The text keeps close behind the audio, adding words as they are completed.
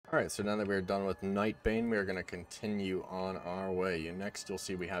Alright, so now that we're done with Nightbane, we're going to continue on our way. And next you'll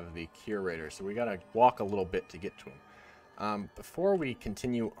see we have the Curator, so we got to walk a little bit to get to him. Before we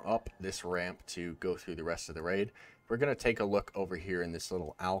continue up this ramp to go through the rest of the raid, we're going to take a look over here in this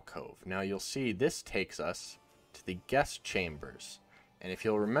little alcove. Now you'll see this takes us to the guest chambers. And if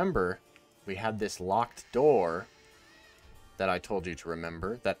you'll remember, we had this locked door that I told you to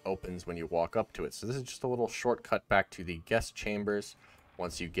remember that opens when you walk up to it. So this is just a little shortcut back to the guest chambers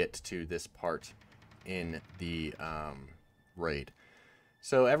once you get to this part in the raid.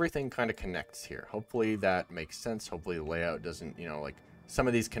 So everything kind of connects here. Hopefully that makes sense. Hopefully the layout doesn't, you know, like some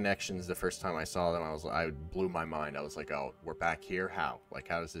of these connections, the first time I saw them, I blew my mind. I was like, oh, we're back here? How? Like,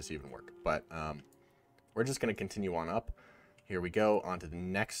 how does this even work? But we're just going to continue on up. Here we go on to the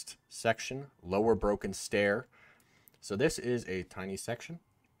next section, Lower Broken Stair. So this is a tiny section.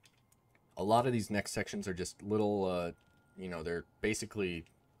 A lot of these next sections are just little, you know, they're basically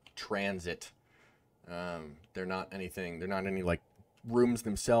transit. They're not anything, they're not any like rooms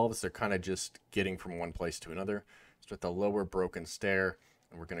themselves. They're kind of just getting from one place to another. So at the Lower Broken Stair,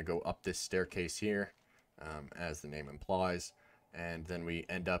 and we're going to go up this staircase here, as the name implies. And then we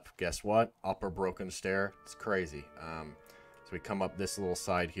end up, guess what? Upper Broken Stair. It's crazy. So we come up this little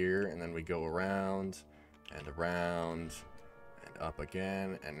side here, and then we go around and around and up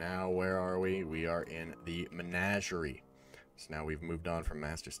again. And now where are we? We are in the Menagerie. So now we've moved on from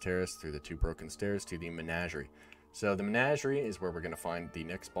Master's Terrace through the 2 broken stairs to the Menagerie. So the Menagerie is where we're going to find the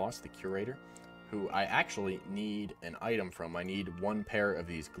next boss, the Curator, who I actually need an item from. I need 1 pair of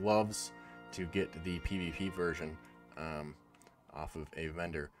these gloves to get the PvP version off of a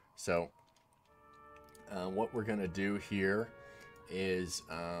vendor. So what we're going to do here is,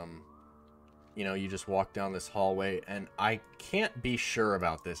 you know, you just walk down this hallway, and I can't be sure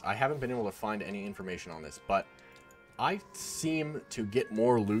about this. I haven't been able to find any information on this, but I seem to get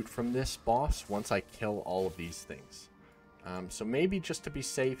more loot from this boss once I kill all of these things. So maybe just to be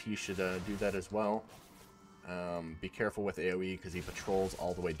safe, you should do that as well. Be careful with AoE because he patrols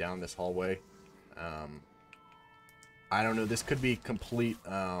all the way down this hallway. I don't know, this could be complete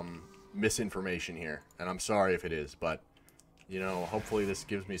misinformation here, and I'm sorry if it is, but you know, hopefully this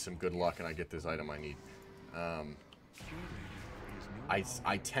gives me some good luck and I get this item I need.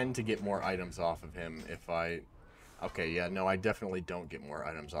 I tend to get more items off of him if I... Okay, yeah, no, I definitely don't get more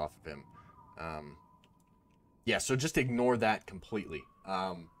items off of him. Yeah, so just ignore that completely.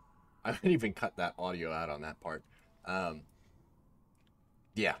 I might even cut that audio out on that part.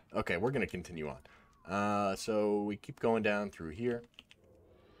 Yeah, okay, we're going to continue on. So we keep going down through here.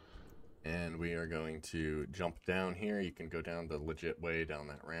 And we are going to jump down here. You can go down the legit way down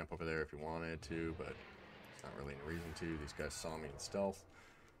that ramp over there if you wanted to, but it's not really any reason to. These guys saw me in stealth.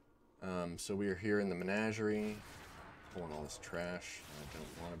 So we are here in the Menagerie, pulling all this trash. I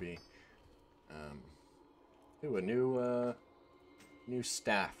don't want to be. Ooh, a new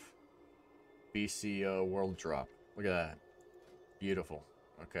staff. BC World Drop. Look at that. Beautiful.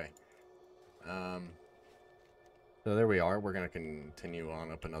 Okay. So there we are. We're going to continue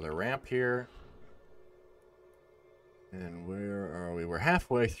on up another ramp here. And where are we? We're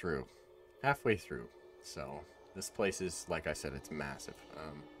halfway through. Halfway through. So this place is, like I said, it's massive.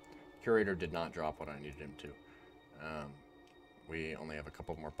 Curator did not drop what I needed him to. We only have a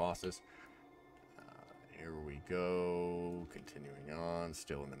couple more bosses. Here we go. Continuing on.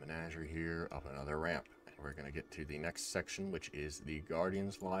 Still in the Menagerie here. Up another ramp. And we're going to get to the next section, which is the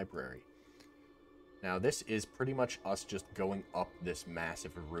Guardian's Library. Now, this is pretty much us just going up this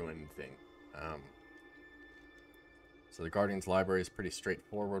massive ruin thing. So the Guardian's Library is a pretty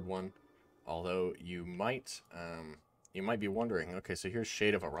straightforward one. Although you might be wondering, okay, so here's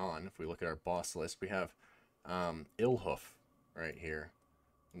Shade of Iran. If we look at our boss list, we have Ilhoof right here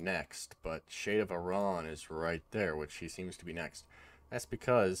next. But Shade of Iran is right there, which he seems to be next. That's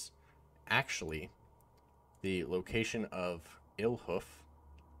because, actually, the location of Ilhoof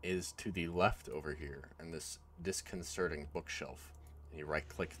is to the left over here, and this disconcerting bookshelf. And you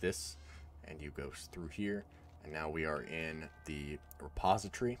right-click this, and you go through here, and now we are in the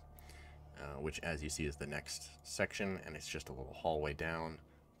repository, which, as you see, is the next section, and it's just a little hallway down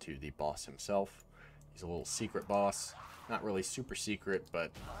to the boss himself. He's a little secret boss. Not really super secret, but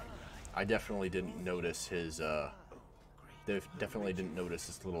I definitely didn't notice his, definitely didn't notice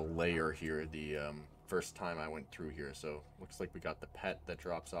this little layer here the first time I went through here. So looks like we got the pet that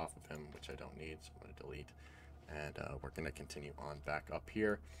drops off of him, which I don't need, so I'm going to delete. And we're going to continue on back up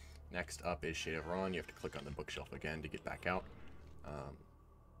here. Next up is Shade of Iran. You have to click on the bookshelf again to get back out.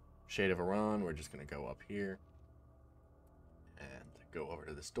 Shade of Iran, we're just going to go up here and go over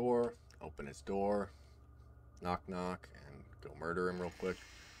to this door, open its door, knock knock, and go murder him real quick.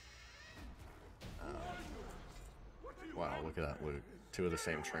 Wow, look at that loot. 2 of the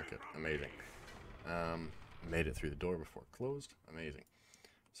same trinket. Amazing. Made it through the door before it closed. Amazing.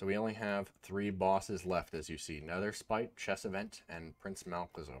 So we only have 3 bosses left, as you see. Nether Spite, Chess Event, and Prince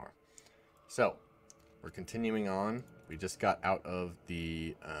Malchezaar. So, we're continuing on. We just got out of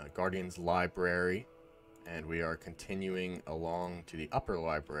the Guardian's Library, and we are continuing along to the upper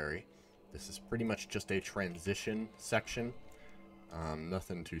library. This is pretty much just a transition section.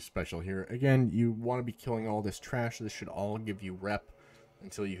 Nothing too special here. Again, you want to be killing all this trash. This should all give you rep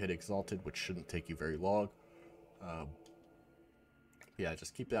until you hit Exalted, which shouldn't take you very long. Yeah,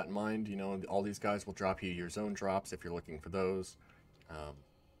 just keep that in mind. You know, all these guys will drop you your zone drops if you're looking for those.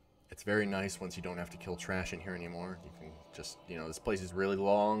 It's very nice once you don't have to kill trash in here anymore. You can just, you know, this place is really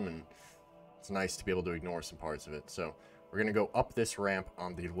long, and it's nice to be able to ignore some parts of it. So we're going to go up this ramp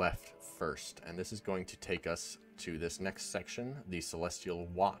on the left first, and this is going to take us to this next section, the Celestial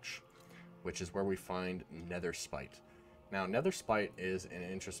Watch, which is where we find Nether Spite. Now, Nether Spite is an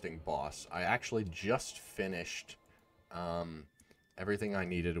interesting boss. I actually just finished everything I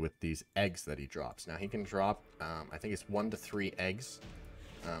needed with these eggs that he drops. Now, he can drop, I think it's 1 to 3 eggs.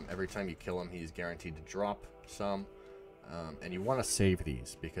 Every time you kill him, he's guaranteed to drop some. And you want to save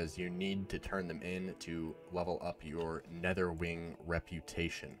these because you need to turn them in to level up your Netherwing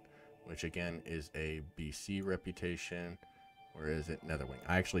reputation, which again is a BC reputation. Where is it? Netherwing.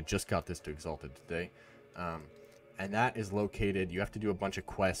 I actually just got this to Exalted today. And that is located, you have to do a bunch of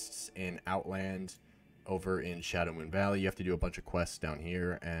quests in Outland over in Shadow Moon Valley. You have to do a bunch of quests down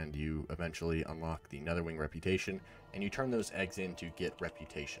here, and you eventually unlock the Netherwing reputation, and you turn those eggs in to get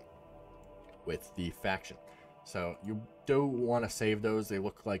reputation with the faction. So you do want to save those. They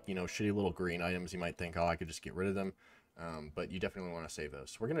look like, you know, shitty little green items. You might think, oh, I could just get rid of them, but you definitely want to save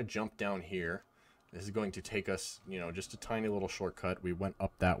those. So we're going to jump down here. This is going to take us, you know, just a tiny little shortcut. We went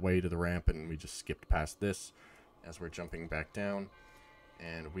up that way to the ramp, and we just skipped past this as we're jumping back down.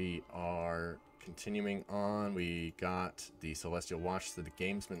 And we are continuing on. We got the Celestial Watch. So the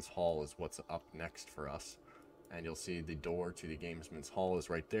Gamesman's Hall is what's up next for us. And you'll see the door to the Gamesman's Hall is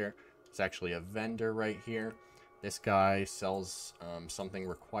right there. It's actually a vendor right here. This guy sells something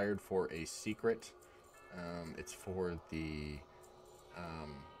required for a secret. It's for the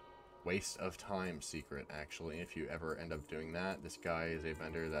waste of time secret, actually. If you ever end up doing that, this guy is a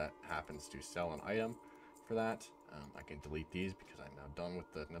vendor that happens to sell an item for that. I can delete these because I'm now done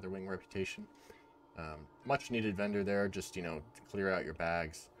with the Netherwing reputation. Much needed vendor there, just, you know, to clear out your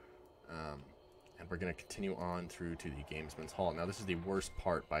bags. And we're going to continue on through to the Gamesman's Hall. Now, this is the worst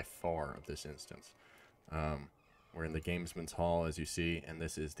part by far of this instance. We're in the Gamesman's Hall, as you see, and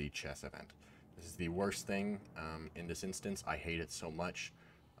this is the chess event. This is the worst thing in this instance. I hate it so much.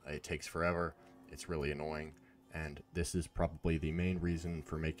 It takes forever. It's really annoying. And this is probably the main reason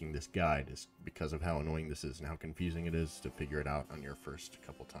for making this guide, is because of how annoying this is and how confusing it is to figure it out on your first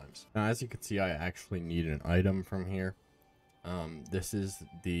couple times. Now, as you can see, I actually need an item from here. This is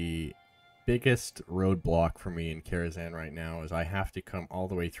the biggest roadblock for me in KARAZHAN right now, is I have to come all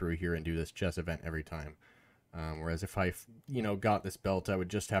the way through here and do this chess event every time. Whereas if I, you know, got this belt, I would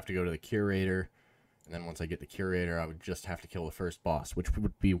just have to go to the curator. And then once I get the curator, I would just have to kill the first boss, which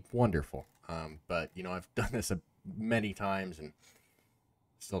would be wonderful. But, you know, I've done this many times and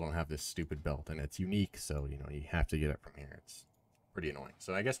still don't have this stupid belt. And it's unique, so, you know, you have to get it from here. It's pretty annoying.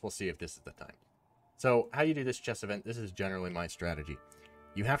 So I guess we'll see if this is the time. So how you do this chess event, this is generally my strategy.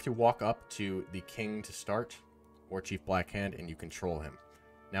 You have to walk up to the king to start, or Chief Blackhand, and you control him.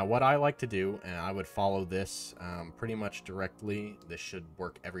 Now, what I like to do, and I would follow this pretty much directly, this should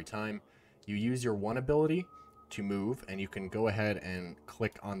work every time. You use your 1 ability to move, and you can go ahead and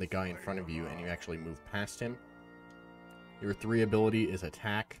click on the guy in front of you, and you actually move past him. Your 3 ability is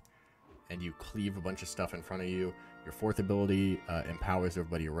attack, and you cleave a bunch of stuff in front of you. Your 4th ability empowers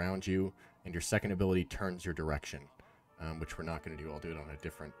everybody around you, and your 2nd ability turns your direction, which we're not going to do. I'll do it on a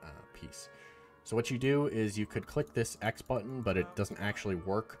different piece. So what you do is you could click this X button, but it doesn't actually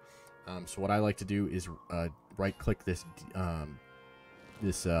work. So what I like to do is right-click this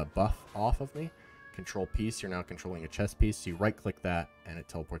buff off of me. Control piece, you're now controlling a chess piece. So you right-click that, and it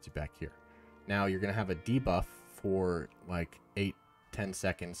teleports you back here. Now you're going to have a debuff for like 8-10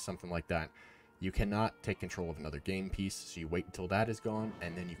 seconds, something like that. You cannot take control of another game piece, so you wait until that is gone,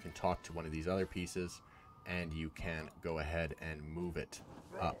 and then you can talk to one of these other pieces, and you can go ahead and move it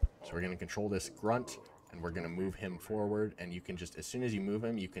up. So we're going to control this grunt, and we're going to move him forward, and you can just, as soon as you move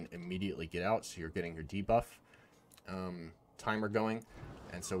him, you can immediately get out, so you're getting your debuff timer going.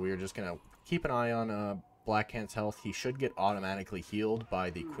 And so we're just going to keep an eye on Blackhand's health. He should get automatically healed by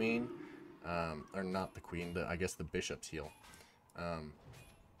the queen, or not the queen, I guess the bishop's heal.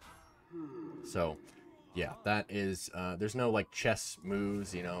 So yeah, that is, there's no like chess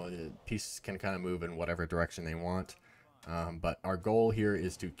moves, you know, the pieces can kind of move in whatever direction they want. But our goal here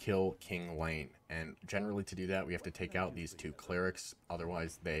is to kill King Lane, and generally to do that we have to take out these two clerics,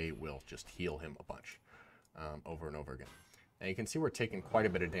 otherwise they will just heal him a bunch over and over again. And you can see we're taking quite a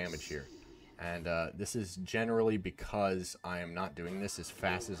bit of damage here, and this is generally because I am not doing this as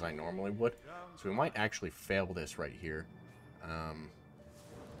fast as I normally would, so we might actually fail this right here.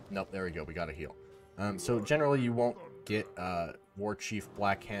 Nope, there we go, we got a heal. So generally you won't get War Chief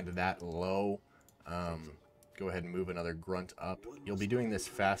Blackhand that low. Go ahead and move another grunt up. You'll be doing this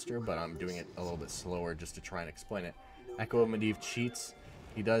faster, but I'm doing it a little bit slower just to try and explain it. Echo of Medivh cheats.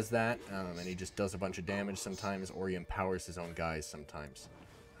 He does that, and he just does a bunch of damage sometimes, or he empowers his own guys sometimes.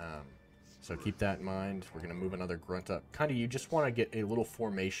 So keep that in mind. We're going to move another grunt up. Kind of, you just want to get a little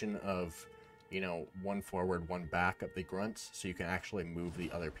formation of, you know, one forward, one back of the grunts, so you can actually move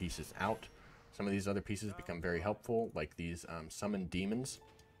the other pieces out. Some of these other pieces become very helpful, like these summoned demons.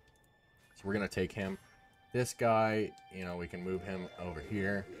 So we're going to take him. This guy, you know, we can move him over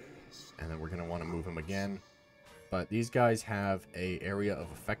here, and then we're going to want to move him again. But these guys have a area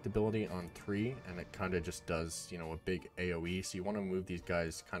of effect ability on 3, and it kind of just does, you know, a big AoE. So you want to move these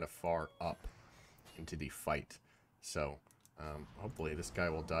guys kind of far up into the fight. So hopefully this guy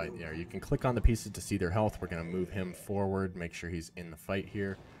will die. Yeah, you can click on the pieces to see their health. We're going to move him forward, make sure he's in the fight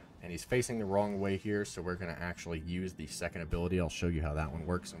here. And he's facing the wrong way here, so we're going to actually use the second ability. I'll show you how that one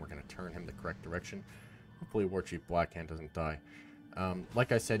works, and we're going to turn him the correct direction. Hopefully War Chief Blackhand doesn't die.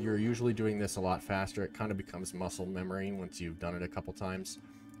 Like I said, you're usually doing this a lot faster. It kind of becomes muscle memory once you've done it a couple times.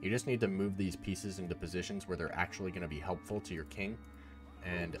 You just need to move these pieces into positions where they're actually going to be helpful to your king.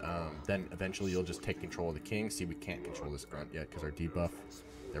 And then eventually you'll just take control of the king. See, we can't control this grunt yet because our debuff.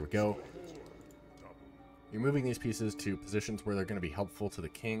 There we go. You're moving these pieces to positions where they're going to be helpful to the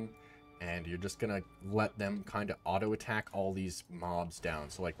king, and you're just going to let them kind of auto-attack all these mobs down.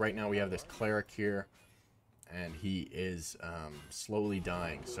 So like right now we have this cleric here, and he is slowly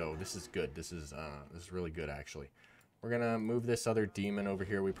dying, so this is good. This is really good, actually. We're going to move this other demon over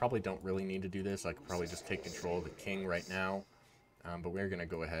here. We probably don't really need to do this. I could probably just take control of the king right now, but we're going to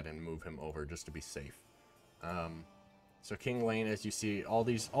go ahead and move him over just to be safe. So King Lane, as you see, all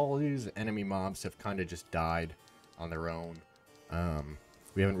these enemy mobs have kind of just died on their own.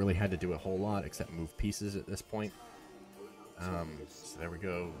 We haven't really had to do a whole lot except move pieces at this point. So there we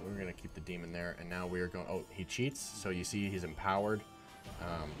go. We're going to keep the demon there. And now we are going... Oh, he cheats. So you see he's empowered.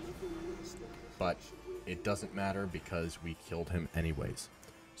 But it doesn't matter because we killed him anyways.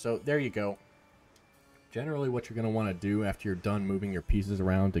 So there you go. Generally, what you're going to want to do after you're done moving your pieces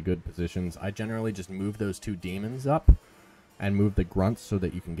around to good positions, I generally just move those two demons up and move the grunts so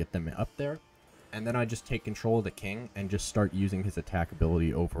that you can get them up there. And then I just take control of the king and just start using his attack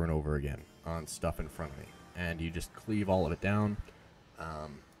ability over and over again on stuff in front of me. And you just cleave all of it down.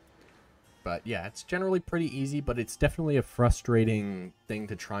 But yeah, it's generally pretty easy, but it's definitely a frustrating thing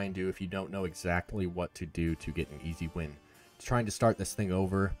to try and do if you don't know exactly what to do to get an easy win. It's trying to start this thing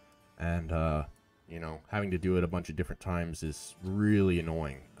over, and you know, having to do it a bunch of different times is really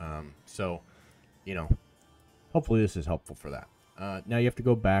annoying. So, you know, hopefully this is helpful for that. Now you have to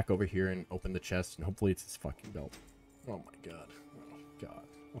go back over here and open the chest, and hopefully it's this fucking belt. Oh my god. Oh god.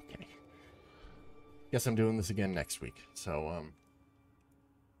 Okay. Guess I'm doing this again next week. So,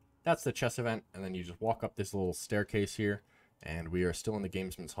 that's the chess event, and then you just walk up this little staircase here, and we are still in the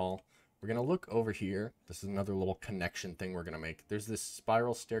Gamesman's Hall. We're going to look over here. This is another little connection thing we're going to make. There's this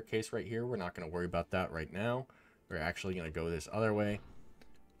spiral staircase right here. We're not going to worry about that right now. We're actually going to go this other way.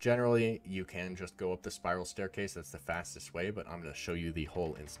 Generally, you can just go up the spiral staircase. That's the fastest way, but I'm going to show you the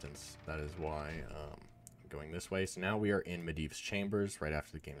whole instance. That is why I'm going this way. So now we are in Medivh's chambers right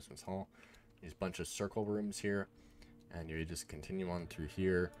after the Gamesman's Hall. These bunch of circle rooms here, and you just continue on through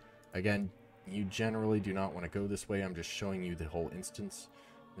here. Again, you generally do not want to go this way. I'm just showing you the whole instance.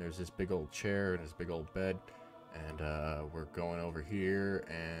 There's this big old chair and this big old bed, and we're going over here,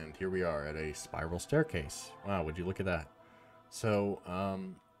 and here we are at a spiral staircase. Wow, would you look at that? So,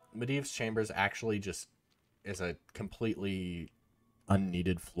 Medivh's chambers actually just is a completely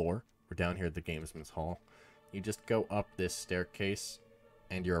unneeded floor. We're down here at the Gamesman's Hall. You just go up this staircase,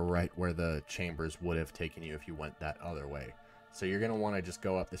 and you're right where the chambers would have taken you if you went that other way. So you're going to want to just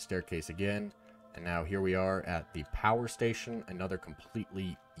go up the staircase again. And now here we are at the power station, another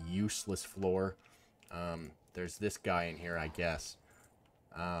completely useless floor. There's this guy in here, I guess.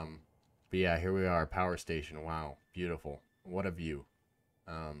 But yeah, here we are, power station. Wow, beautiful. What a view.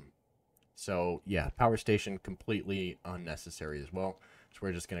 So yeah, power station completely unnecessary as well. So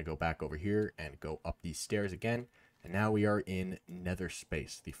we're just going to go back over here and go up these stairs again. And now we are in Nether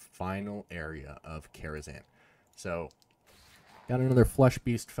Space, the final area of KARAZHAN. So, got another flesh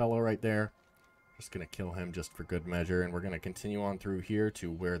beast fellow right there. Just going to kill him just for good measure. And we're going to continue on through here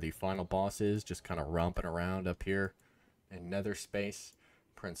to where the final boss is. Just kind of romping around up here in Nether Space.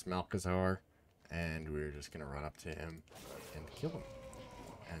 Prince Malchezaar. And we're just going to run up to him and kill him.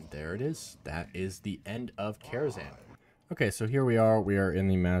 And there it is. That is the end of KARAZHAN. Okay, so here we are. We are in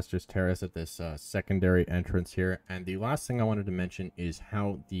the Master's Terrace at this secondary entrance here. And the last thing I wanted to mention is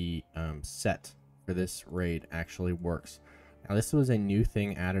how the set for this raid actually works. Now, this was a new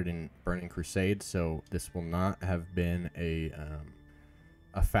thing added in Burning Crusade, so this will not have been a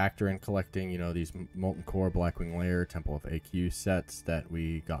factor in collecting, you know, these Molten Core, Blackwing Lair, Temple of AQ sets that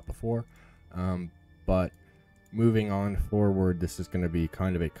we got before. But moving on forward, this is going to be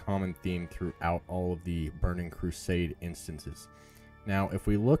kind of a common theme throughout all of the Burning Crusade instances. Now, if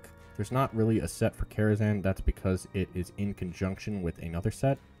we look, there's not really a set for KARAZHAN. That's because it is in conjunction with another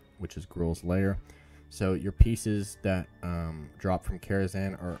set, which is Gruul's Lair. So your pieces that drop from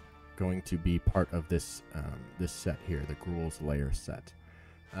KARAZHAN are going to be part of this this set here, the Gruul's Lair set.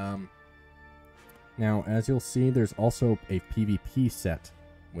 Now, as you'll see, there's also a PvP set,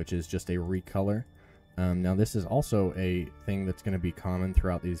 which is just a recolor. Now, this is also a thing that's going to be common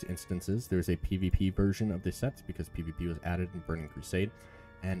throughout these instances. There's a PvP version of the sets because PvP was added in Burning Crusade.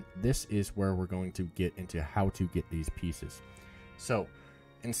 And this is where we're going to get into how to get these pieces. So,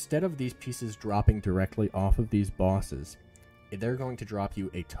 instead of these pieces dropping directly off of these bosses, they're going to drop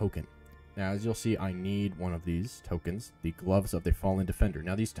you a token. Now, as you'll see, I need one of these tokens, the Gloves of the Fallen Defender.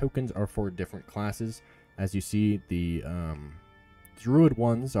 Now, these tokens are for different classes. As you see, the Druid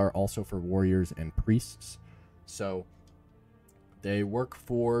ones are also for warriors and priests. So, they work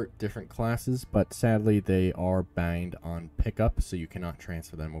for different classes, but sadly, they are bound on pickup, so you cannot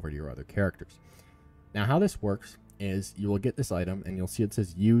transfer them over to your other characters. Now, how this works is you will get this item, and you'll see it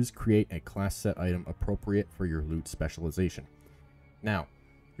says use, create a class set item appropriate for your loot specialization. Now,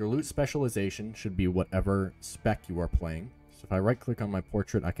 your loot specialization should be whatever spec you are playing. So if I right click on my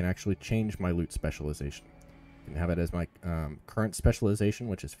portrait, I can actually change my loot specialization. I can have it as my current specialization,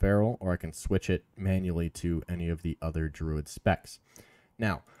 which is Feral, or I can switch it manually to any of the other Druid specs.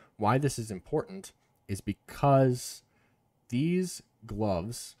 Now, why this is important is because these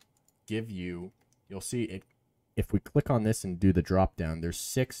gloves give you, you'll see it, if we click on this and do the drop down, there's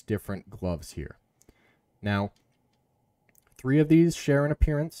 6 different gloves here. Now, 3 of these share an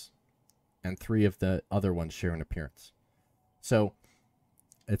appearance, and 3 of the other ones share an appearance. So,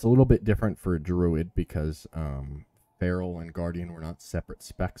 it's a little bit different for Druid because Feral and Guardian were not separate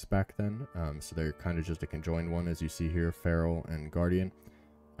specs back then. So they're kind of just a conjoined one, as you see here, Feral and Guardian.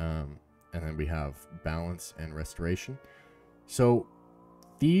 And then we have Balance and Restoration. So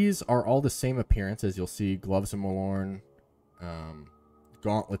these are all the same appearance, as you'll see. Gloves of Malorn,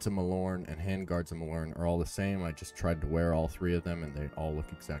 Gauntlets of Malorn, and Handguards of Malorn are all the same. I just tried to wear all 3 of them, and they all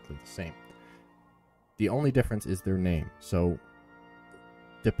look exactly the same. The only difference is their name. So,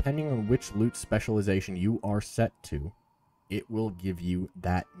 depending on which loot specialization you are set to, it will give you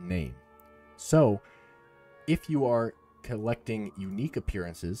that name. So, if you are collecting unique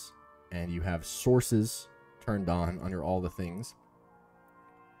appearances, and you have sources turned on under all the things,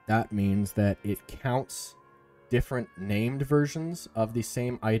 that means that it counts different named versions of the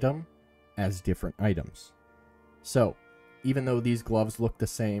same item as different items. So, even though these gloves look the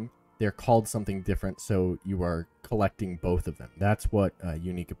same, they're called something different, so you are collecting both of them. That's what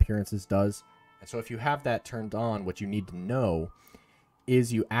unique appearances does. And so if you have that turned on, what you need to know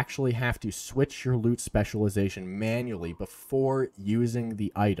is you actually have to switch your loot specialization manually before using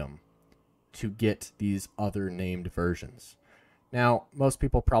the item to get these other named versions. Now, most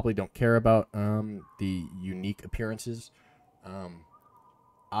people probably don't care about the unique appearances.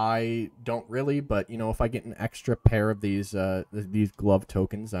 I don't really, but, you know, if I get an extra pair of these glove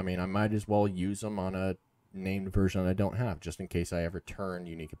tokens, I mean, I might as well use them on a named version I don't have, just in case I ever turn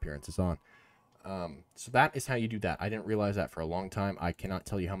unique appearances on. So that is how you do that. I didn't realize that for a long time. I cannot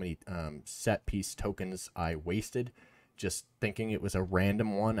tell you how many set piece tokens I wasted just thinking it was a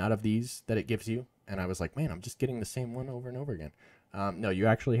random one out of these that it gives you. And I was like, man, I'm just getting the same one over and over again. No, you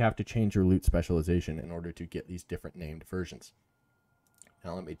actually have to change your loot specialization in order to get these different named versions.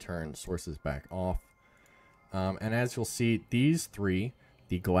 Now let me turn sources back off. And as you'll see, these 3,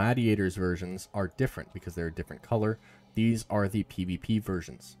 the Gladiators versions, are different because they're a different color. These are the PvP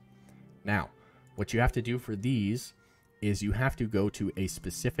versions. Now, what you have to do for these is you have to go to a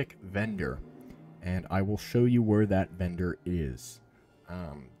specific vendor. And I will show you where that vendor is.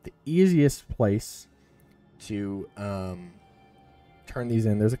 The easiest place to turn these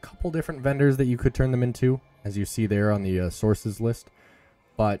in, there's a couple different vendors that you could turn them into. as you see there on the sources list.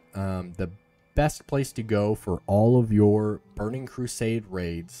 But the best place to go for all of your Burning Crusade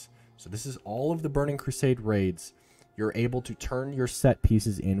raids, so this is all of the Burning Crusade raids, you're able to turn your set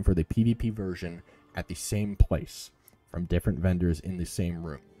pieces in for the PvP version at the same place from different vendors in the same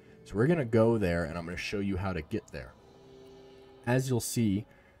room. So we're going to go there, and I'm going to show you how to get there. As you'll see,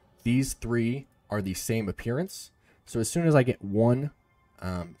 these three are the same appearance. So as soon as I get one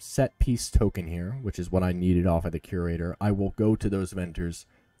set piece token here, which is what I needed off of the curator, I will go to those vendors,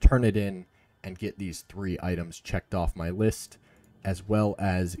 turn it in, and get these three items checked off my list, as well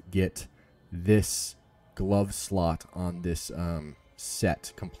as get this glove slot on this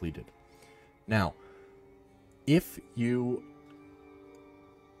set completed. Now, if you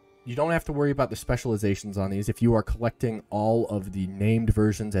don't have to worry about the specializations on these. If you are collecting all of the named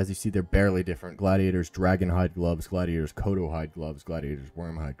versions, as you see, they're barely different. Gladiators Dragonhide gloves, Gladiators Kodohide gloves, Gladiators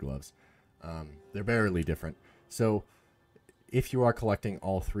Wormhide gloves. They're barely different. So if you are collecting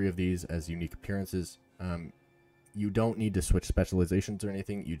all three of these as unique appearances, you don't need to switch specializations or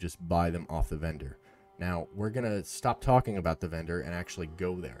anything. You just buy them off the vendor. Now, we're going to stop talking about the vendor and actually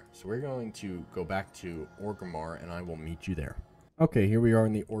go there. So we're going to go back to Orgrimmar, and I will meet you there. Okay, here we are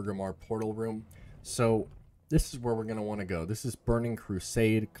in the Orgrimmar portal room. So this is where we're going to want to go. This is Burning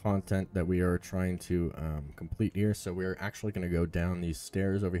Crusade content that we are trying to complete here. So we're actually going to go down these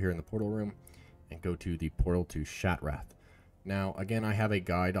stairs over here in the portal room and go to the portal to Shatrath. Now, again, I have a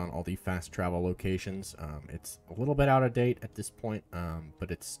guide on all the fast travel locations. It's a little bit out of date at this point,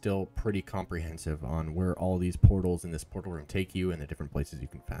 but it's still pretty comprehensive on where all these portals in this portal room take you and the different places you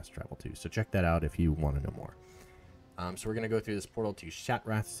can fast travel to. So check that out if you want to know more. So we're going to go through this portal to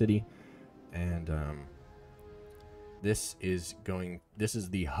Shatrath City, and this is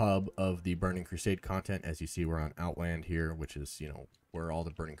the hub of the Burning Crusade content. As you see, we're on Outland here, which is, where all the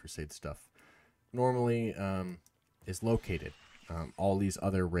Burning Crusade stuff normally is located. All these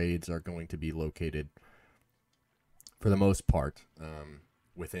other raids are going to be located, for the most part,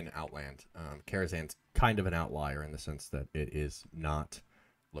 within Outland. KARAZHAN's kind of an outlier in the sense that it is not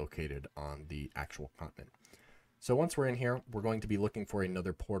located on the actual continent. So once we're in here, we're going to be looking for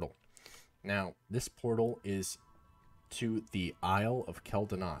another portal. Now, this portal is to the Isle of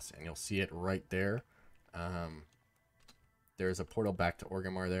Keldanos, and you'll see it right there. There's a portal back to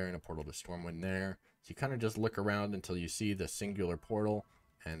Orgrimmar there, and a portal to Stormwind there. So you kind of just look around until you see the singular portal,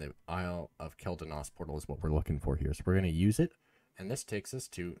 and the Isle of Keldanos portal is what we're looking for here. So we're going to use it, and this takes us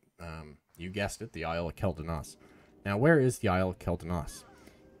to, you guessed it, the Isle of Keldanos. Now, where is the Isle of Keldanos?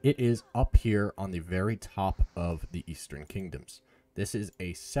 It is up here on the very top of the Eastern Kingdoms. This is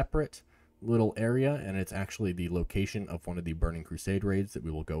a separate little area, and it's actually the location of one of the Burning Crusade raids that we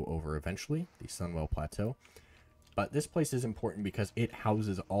will go over eventually, the Sunwell Plateau. But this place is important because it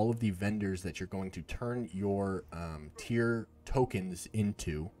houses all of the vendors that you're going to turn your tier tokens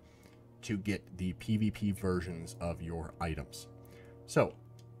into to get the PvP versions of your items. So,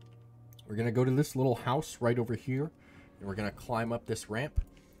 we're going to go to this little house right over here, and we're going to climb up this ramp.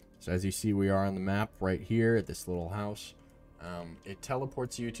 So as you see, we are on the map right here at this little house. It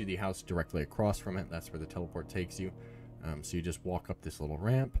teleports you to the house directly across from it. That's where the teleport takes you. So you just walk up this little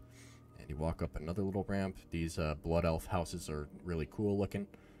ramp, and you walk up another little ramp. These Blood Elf houses are really cool looking.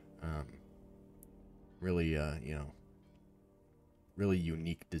 Really, really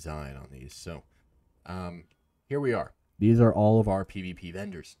unique design on these. So here we are. These are all of our PvP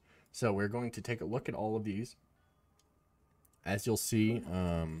vendors. So we're going to take a look at all of these. As you'll see,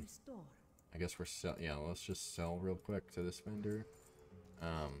 I guess we're let's just sell real quick to this vendor.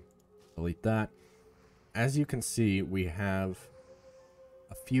 Delete that. As you can see, we have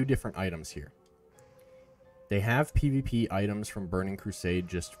a few different items here. They have PvP items from Burning Crusade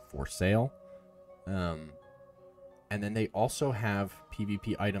just for sale. And then they also have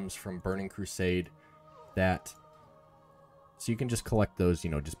PvP items from Burning Crusade that... So you can just collect those,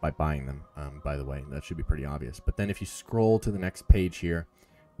 just by buying them, by the way. That should be pretty obvious. But then if you scroll to the next page here,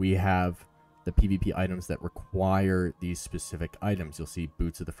 we have the PvP items that require these specific items. You'll see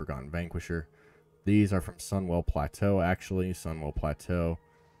Boots of the Forgotten Vanquisher. These are from Sunwell Plateau, actually. Sunwell Plateau.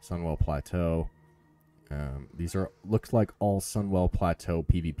 Sunwell Plateau. These are, looks like all Sunwell Plateau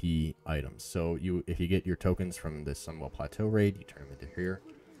PvP items. So if you get your tokens from this Sunwell Plateau raid, you turn them into here.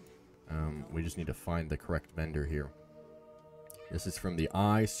 We just need to find the correct vendor here. This is from the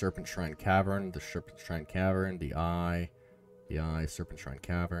Eye, Serpent Shrine Cavern, the Serpent Shrine Cavern, the Eye, Serpent Shrine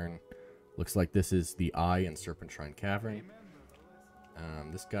Cavern. Looks like this is the Eye and Serpent Shrine Cavern.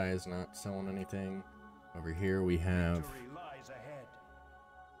 This guy is not selling anything. Over here we have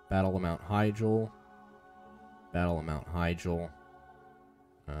Battle of Mount Hyjal, Battle of Mount Hyjal,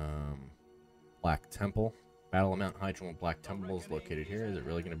 Black Temple. Battle of Mount Hydril and Black Temple is located here. Is it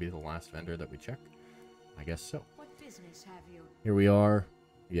really going to be the last vendor that we check? I guess so. What business have you? Here we are.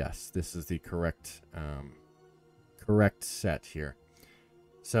 Yes, this is the correct set here.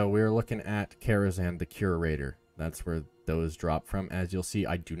 So we're looking at KARAZHAN, the Curator. That's where those drop from. As you'll see,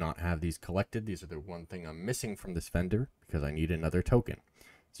 I do not have these collected. These are the one thing I'm missing from this vendor because I need another token.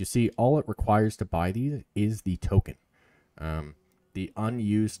 So you see, all it requires to buy these is the token. The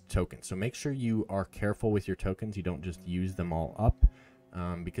unused token. So make sure you are careful with your tokens. You don't just use them all up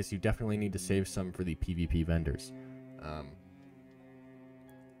because you definitely need to save some for the PvP vendors.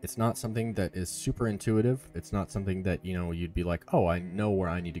 It's not something that is super intuitive. It's not something that, you know, you'd be like, oh, I know where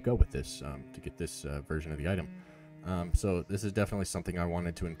I need to go with this to get this version of the item. So this is definitely something I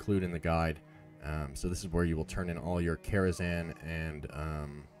wanted to include in the guide. So this is where you will turn in all your KARAZHAN and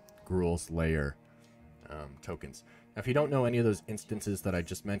Gruul's Lair tokens. Now, if you don't know any of those instances that I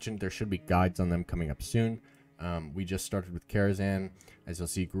just mentioned, there should be guides on them coming up soon. We just started with KARAZHAN. As you'll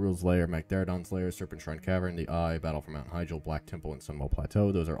see, Gruul's Lair, Magtheridon's Lair, Serpent Shrine Cavern, the Eye, Battle for Mount Hydril, Black Temple, and Sunwell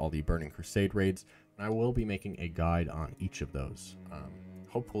Plateau. Those are all the Burning Crusade raids, and I will be making a guide on each of those,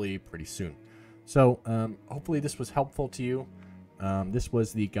 hopefully pretty soon. So, hopefully this was helpful to you. This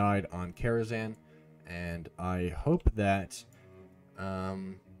was the guide on KARAZHAN, and I hope that,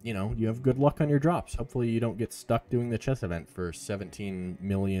 you know, you have good luck on your drops. Hopefully you don't get stuck doing the chess event for 17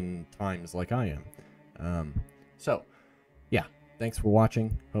 million times like I am. So, yeah, thanks for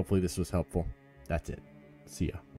watching. Hopefully this was helpful. That's it. See ya.